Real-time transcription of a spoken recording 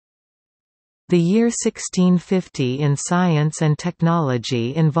The year 1650 in science and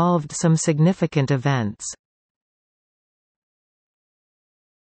technology involved some significant events.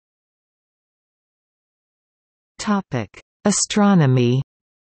 Astronomy.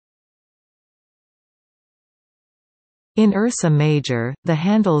 In Ursa Major, the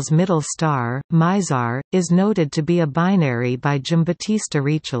Handel's middle star, Mizar, is noted to be a binary by Giambattista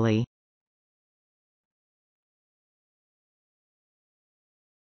Riccioli.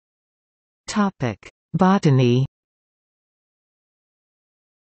 Botany.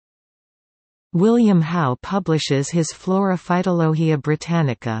 William Howe publishes his Flora Phytologia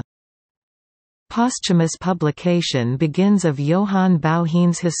Britannica. Posthumous publication begins of Johann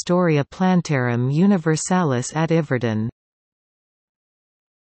Bauhin's Historia Plantarum Universalis at Yverdon.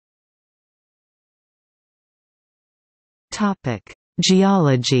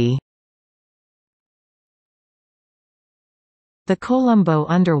 Geology. The Colombo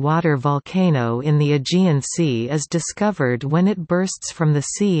underwater volcano in the Aegean Sea is discovered when it bursts from the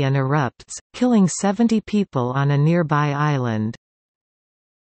sea and erupts, killing 70 people on a nearby island.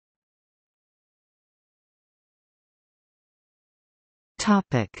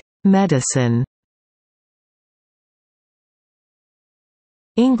 Medicine.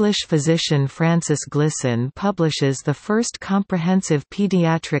 English physician Francis Glisson publishes the first comprehensive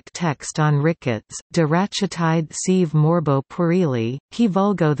pediatric text on rickets, De Rachitide sive morbo puerili, qui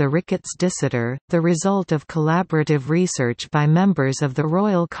vulgo the rickets dissiter, the result of collaborative research by members of the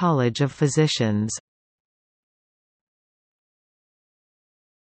Royal College of Physicians.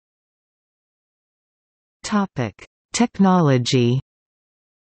 Technology.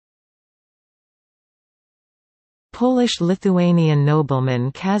 Polish-Lithuanian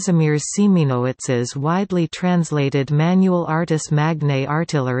nobleman Kazimierz Siemienowicz's widely translated Manual Artis Magnae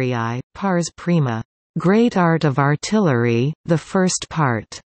Artilleriae, pars prima, Great Art of Artillery, the first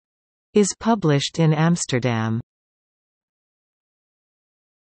part, is published in Amsterdam.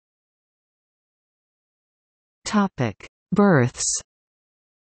 Births.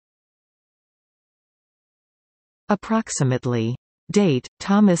 Approximately. Date: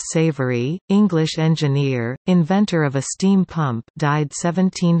 Thomas Savery, English engineer, inventor of a steam pump, died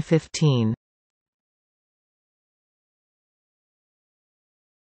 1715.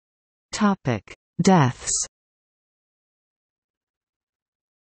 Deaths.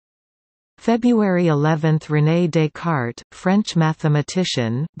 February 11 – René Descartes, French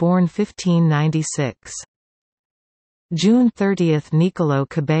mathematician, born 1596. June 30 – Niccolò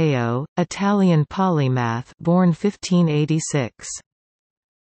Cabeo, Italian polymath, born 1586.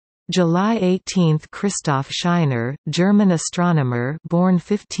 July 18 – Christoph Scheiner, German astronomer, born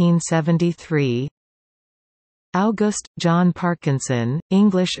 1573. August – John Parkinson,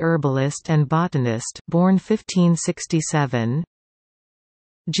 English herbalist and botanist, born 1567.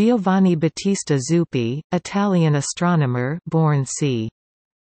 Giovanni Battista Zuppi, Italian astronomer, born c.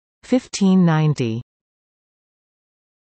 1590.